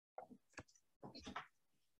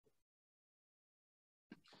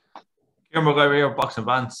Kieran McGuire here, Boxing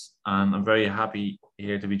Bants, and I'm very happy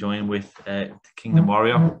here to be joined with the Kingdom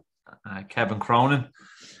Warrior, Kevin Cronin.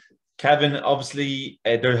 Kevin, obviously,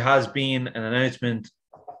 there has been an announcement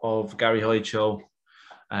of Gary Hyde show,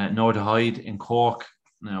 Nowhere to Hide in Cork.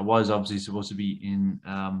 Now, it was obviously supposed to be in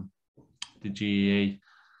the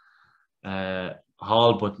GAA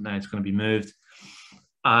hall, but now it's going to be moved.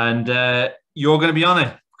 And you're going to be on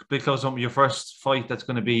it because of your first fight that's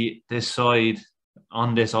going to be this side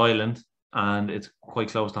on this island, and it's quite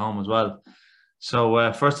close to home as well.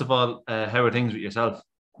 So first of all, how are things with yourself?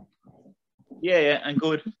 Yeah, I'm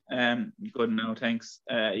good. Good now, thanks.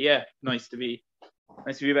 Yeah, nice to be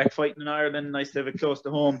back fighting in Ireland. Nice to have it close to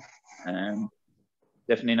home.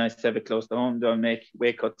 Definitely nice to have it close to home. They'll make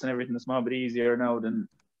weight cuts and everything a small bit easier now than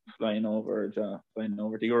flying over to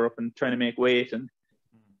Europe and trying to make weight. And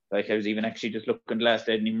like, I was even actually just looking the last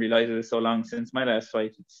day, I didn't even realize it was so long since my last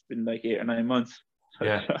fight. It's been like 8 or 9 months.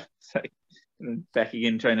 Yeah. It's like, back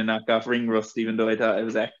again trying to knock off ring rust, even though I thought I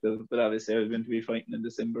was active. But obviously I was going to be fighting in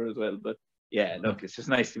December as well. But yeah, look, it's just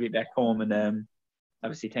nice to be back home. And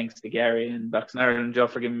obviously thanks to Gary and Boxing Ireland, Joe,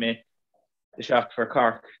 for giving me the shot for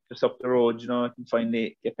Cork just up the road. You know, I can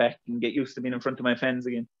finally get back and get used to being in front of my fans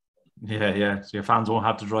again. Yeah. So your fans won't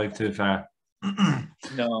have to drive too far.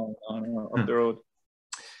 No, up the road.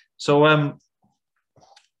 So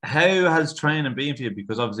how has training been for you?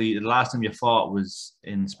 Because obviously the last time you fought was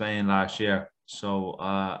in Spain last year. So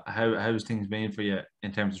how's things been for you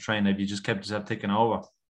in terms of training? Have you just kept yourself ticking over?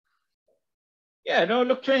 Yeah, no,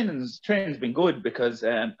 look, training's been good because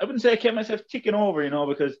I wouldn't say I kept myself ticking over, you know,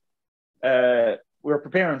 because we were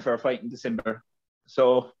preparing for a fight in December.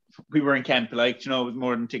 So we were in camp, like, you know, it was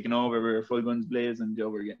more than ticking over. We were full guns blazing, we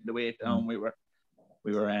were getting the weight down. We were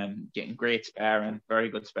getting great sparring, very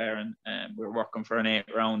good sparring. We were working for an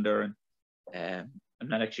 8-rounder, and I'm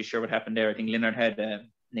not actually sure what happened there. I think Leonard had an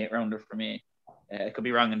 8-rounder for me. I could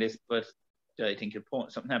be wrong on this, but I think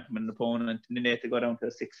something happened with an opponent, and then they had to go down to a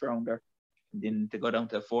 6-rounder, and then to go down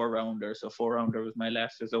to a 4-rounder. So 4-rounder was my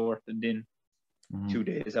last resort, and then 2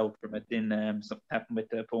 days out from it, then something happened with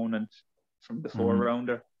the opponent from the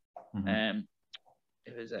 4-rounder. It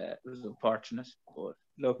was unfortunate, but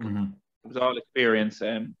look. It was all experience.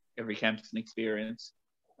 Every camp's an experience.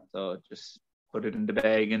 So just put it in the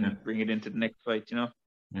bag and bring it into the next fight, you know?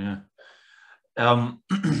 Yeah.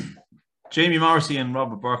 Jamie Morrissey and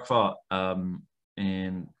Robert Burke fought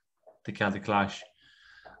in the Celtic Clash.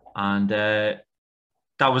 And that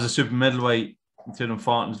was a super middleweight. Two of them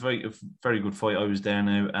fought. It was a very good fight. I was there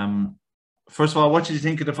now. First of all, what did you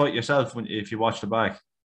think of the fight yourself if you watched it back?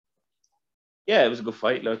 Yeah, it was a good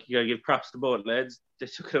fight. Like, you gotta give props to both lads. They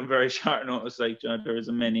took it on very short notice. Like, you know, there's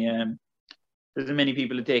a many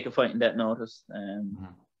people to take a fight in that notice.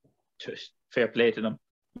 Just fair play to them.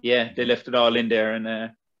 Yeah, they left it all in there, and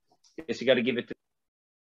I guess you got to give it to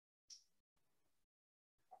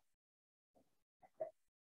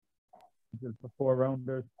the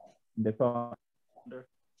 4-rounders. They fought.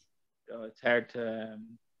 So it's hard to,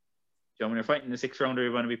 you know, when you're fighting the 6-rounder,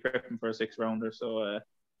 you want to be prepping for a 6-rounder. So.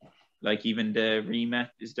 Like, even the rematch,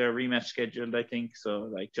 is there a rematch scheduled, I think? So,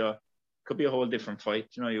 like, could be a whole different fight.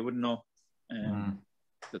 You know, you wouldn't know.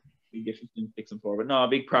 Be different in 6 and 4. But no,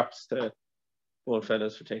 big props to both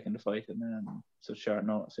fellas for taking the fight and such short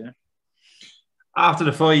notice, yeah. After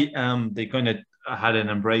the fight, they kind of had an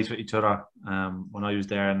embrace with each other when I was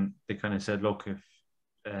there, and they kind of said, look, if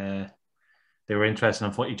they were interested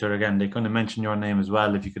in fighting each other again, they kind of mentioned your name as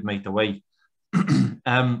well if you could make the weight.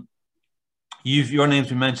 Your name's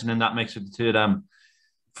been mentioned in that mix with the two of them.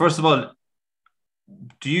 First of all,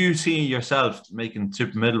 do you see yourself making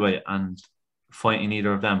super middleweight and fighting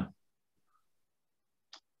either of them?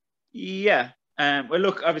 Yeah. Well,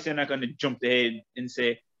 look, obviously I'm not going to jump ahead and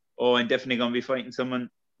say, oh, I'm definitely going to be fighting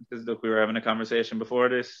someone, because, look, we were having a conversation before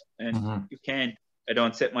this, and you can't. I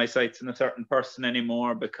don't set my sights on a certain person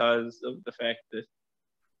anymore because of the fact that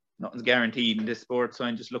nothing's guaranteed in this sport. So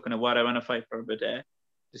I'm just looking at what I want to fight for. But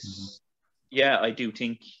yeah, I do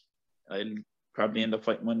think I'll probably end up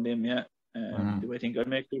fighting one of them, yeah. Do I think I'll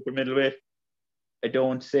make super middleweight? I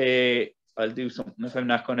don't say I'll do something if I'm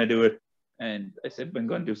not going to do it. And I said I'm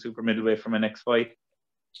going to do super middleweight for my next fight.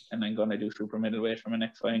 And I'm going to do super middleweight for my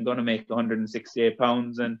next fight. I'm going to make 168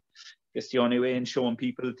 pounds. And I guess the only way in showing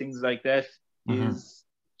people things like that is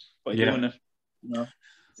by doing it. You know,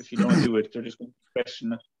 if you don't do it, they're just going to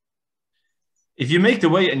question it. If you make the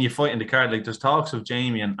weight and you fight in the card, like, there's talks of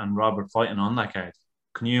Jamie and Robert fighting on that card.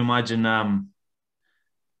 Can you imagine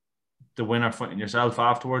the winner fighting yourself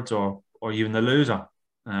afterwards, or even the loser?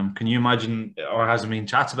 Can you imagine, or has there been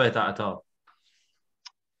chats about that at all?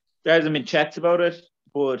 There hasn't been chats about it,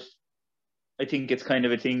 but I think it's kind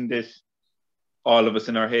of a thing that all of us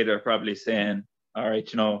in our head are probably saying, all right,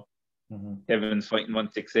 Kevin's fighting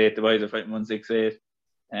 168, the boys are fighting 168.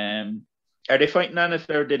 Are they fighting on it,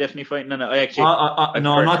 or are they definitely fighting on it? No,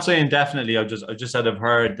 I'm not saying definitely. I just said I've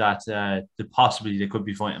heard that possibly they could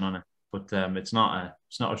be fighting on it, but it's not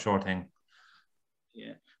a sure thing.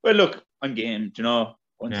 Yeah. Well, look, I'm game.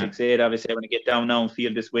 168. Yeah. Obviously, I want to get down now and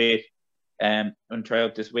feel this weight, and try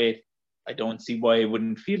out this weight. I don't see why I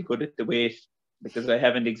wouldn't feel good at the weight, because I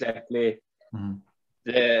haven't exactly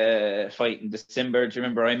the fight in December. Do you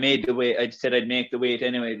remember I made the weight? I said I'd make the weight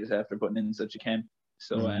anyway, just after putting in such a camp.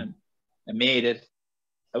 So I made it.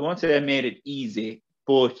 I won't say I made it easy,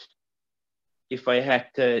 but if I had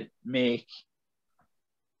to make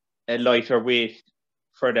a lighter weight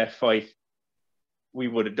for that fight, we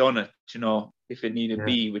would have done it, if it needed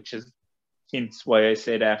be, which is hence why I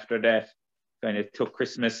said after that, kind of took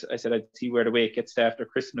Christmas. I said I'd see where the weight gets to after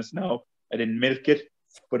Christmas now. I didn't milk it,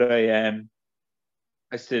 but I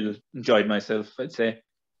still enjoyed myself, I'd say.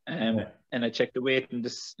 And I checked the weight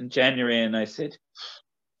in January, and I said,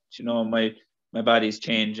 my body's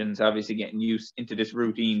changing. It's obviously getting used into this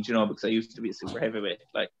routine, because I used to be a super heavyweight,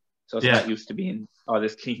 so it's not used to being all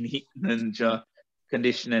this clean eating and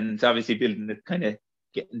conditioning. It's obviously building it, kind of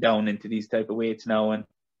getting down into these type of weights now. And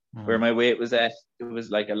where my weight was at, it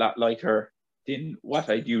was like a lot lighter than what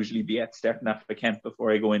I'd usually be at starting off the camp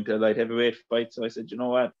before I go into a light heavyweight fight. So I said, you know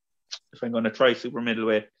what? If I'm going to try super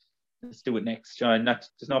middleweight, let's do it next.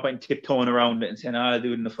 There's no point tiptoeing around it and saying, I'll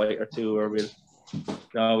do it in a fight or two, or we'll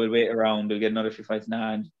wait around, we'll get another few fights.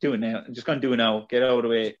 Nah, I'm doing it now. I'm just going to do it now. Get out of the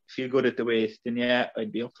way. Feel good at the weight. Then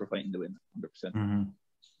I'd be up for fighting the win, 100%.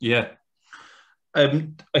 Yeah.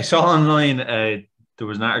 I saw online there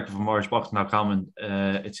was an article from IrishBoxing.com,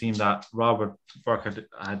 and it seemed that Robert Burkett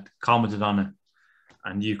had commented on it,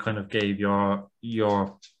 and you kind of gave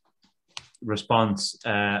your response,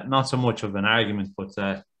 not so much of an argument,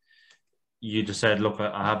 but you just said, look,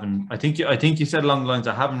 I haven't. I think you said along the lines,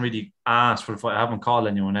 I haven't really asked for the fight. I haven't called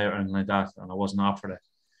anyone out or anything like that, and I wasn't offered it.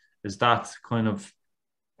 Is that kind of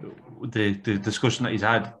the discussion that he's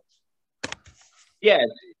had? Yeah,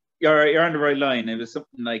 you're on the right line. It was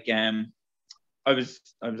something like I was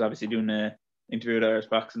obviously doing an interview with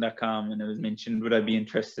IrishBoxing.com, and it was mentioned, would I be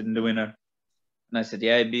interested in the winner? And I said,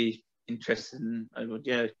 yeah, I'd be interested in. I would,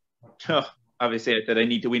 yeah. Obviously, I said I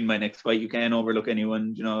need to win my next fight. You can't overlook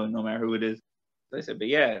anyone, no matter who it is. So I said, but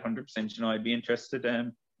yeah, 100%, I'd be interested.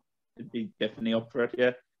 I'd be definitely up for it,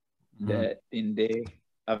 yeah. In the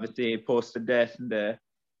obviously posted that, and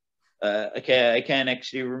I can't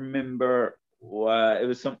actually remember what it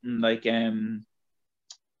was. Something like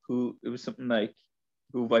who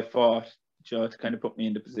I fought, to kind of put me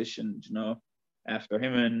in the position, after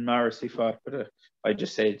him and Morrissey fought. But I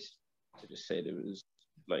just said it was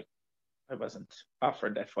like, I wasn't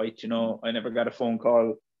offered that fight, I never got a phone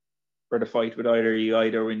call for the fight with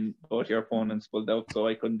either when both your opponents pulled out, so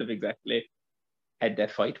I couldn't have exactly had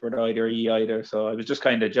that fight with either. So I was just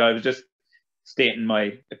I was just stating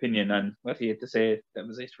my opinion on what he had to say. That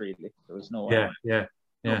was it, really. There was no no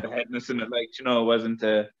badness in it,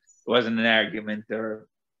 it wasn't an argument or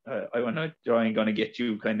I want to join, gonna get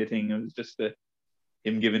you kind of thing. It was just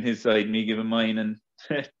him giving his side, me giving mine, and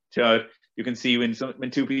you can see when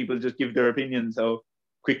two people just give their opinions, how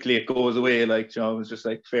quickly it goes away. It was just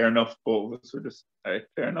like, fair enough. Both of us were just, all right,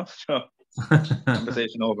 fair enough.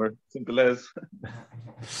 Conversation over. Simple as.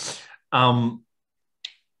 How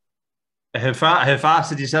fast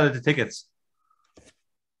did you sell the tickets?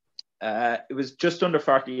 It was just under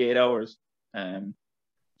 48 hours.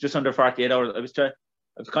 Just under 48 hours. I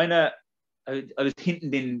was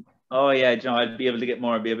hinting in, oh yeah, I'd be able to get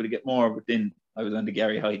more. But then I was on the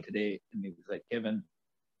Gary Hyde today, and he was like, Kevin,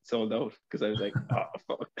 sold out. Because I was like, oh,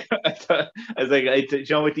 fuck. I was like,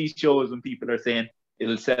 with these shows, when people are saying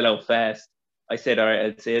it'll sell out fast, I said, all right,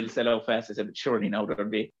 I'd say it'll sell out fast. I said, but surely now there'll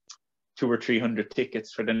be 200 or 300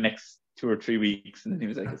 tickets for the next 2 or 3 weeks. And then he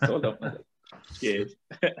was like, it's sold out. And I was like, yeah,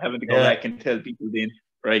 having to go back and tell people then,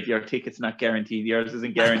 right, your ticket's not guaranteed. Yours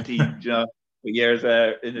isn't guaranteed, but yours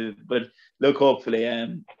are. But look, hopefully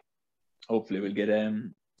we'll get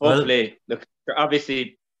look,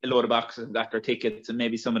 obviously a load of boxes got their tickets, and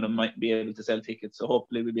maybe some of them might be able to sell tickets, so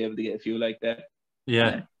hopefully we'll be able to get a few like that.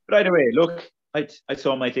 But either way, look, I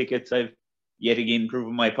saw my tickets. I've yet again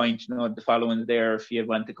proven my point. The following's there. If you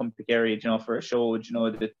want to come to Kerry, for a show,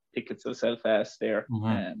 the tickets will sell fast there.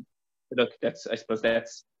 But look, I suppose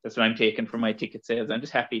that's what I'm taking from my ticket sales. I'm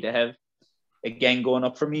just happy to have a gang going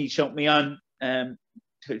up for me, shout me on.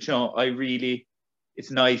 It's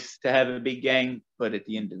nice to have a big gang, but at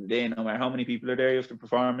the end of the day, no matter how many people are there, you have to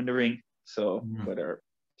perform in the ring. So whether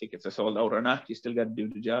tickets are sold out or not, you still got to do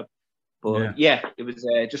the job. But yeah, it was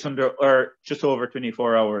just over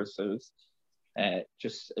 24 hours. So it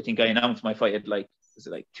was I think I announced my fight at was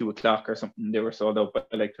it 2 o'clock or something? They were sold out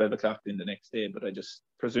by 12 o'clock in the next day, but I just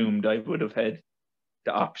presumed I would have had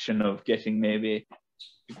the option of getting maybe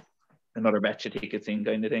another batch of tickets in,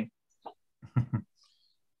 kind of thing.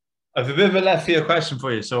 I have a bit of a left field question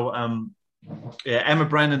for you. So, Emmet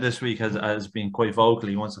Brennan this week has been quite vocal.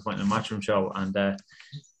 He wants to fight in a matchroom show, and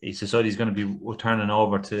he decided he's going to be returning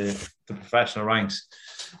over to the professional ranks.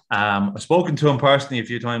 I've spoken to him personally a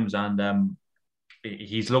few times, and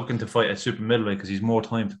he's looking to fight at super middleweight because he's more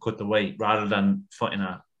time to cut the weight rather than fighting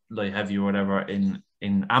at light heavy or whatever in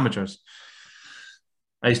amateurs.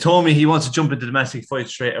 And he's told me he wants to jump into domestic fight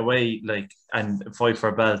straight away, and fight for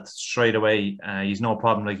a belt straight away. He's no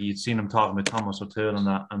problem. You'd seen him talking with Thomas O'Toole and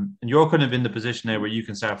that. And you're kind of in the position there where you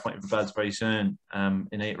can start fighting for belts very soon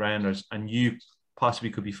in 8 rounders, and you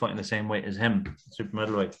possibly could be fighting the same weight as him, super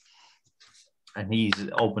middleweight. And he's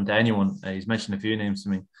open to anyone. He's mentioned a few names to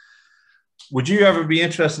me. Would you ever be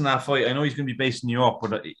interested in that fight? I know he's going to be based in New York,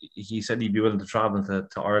 but he said he'd be willing to travel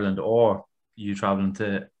to Ireland, or you traveling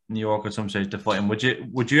to New York at some stage to fight him. Would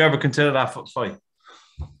you ever consider that fight?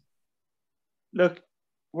 Look,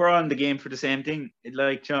 we're on the game for the same thing.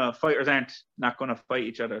 Fighters aren't not going to fight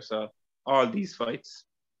each other. So all these fights,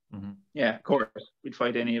 yeah, of course, we'd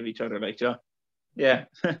fight any of each other. Yeah,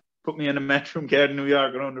 put me in a matchroom card in New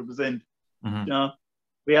York 100%.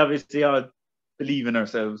 We obviously all believe in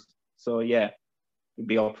ourselves. So yeah, we'd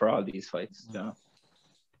be up for all these fights. Because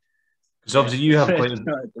obviously you have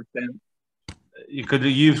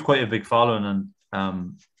you've quite a big following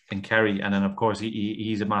in Kerry, and then of course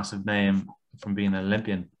he's a massive name from being an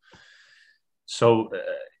Olympian. So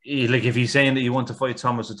if he's saying that you want to fight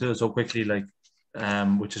Thomas O'Toole so quickly,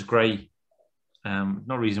 which is great,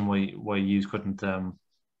 no reason why you couldn't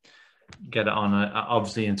get it on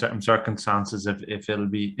obviously in certain circumstances. If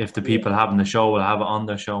the people having the show will have it on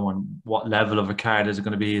their show, and what level of a card is it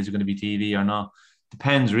going to be? Is it going to be TV or not?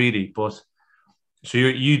 Depends really, but. So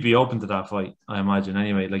you'd be open to that fight, I imagine.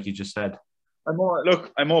 Anyway, like you just said. I'm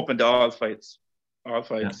open to all fights. All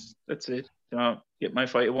fights. Yeah. That's it. Get my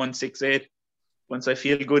fight at 168. Once I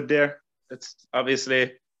feel good there, that's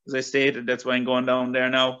obviously, as I stated, that's why I'm going down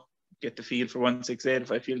there now. Get the feel for 168.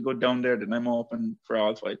 If I feel good down there, then I'm open for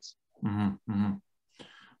all fights.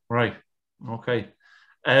 Right. Okay.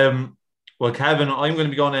 Well, Kevin, I'm going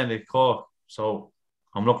to be going in to Cork, so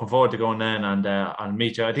I'm looking forward to going then, and I'll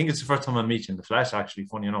meet you. I think it's the first time I meet you in the flesh, actually,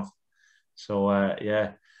 funny enough. So,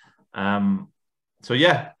 yeah.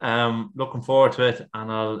 Looking forward to it,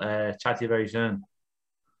 and I'll chat to you very soon.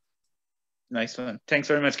 Nice one. Thanks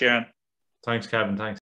very much, Kieran. Thanks, Kevin. Thanks.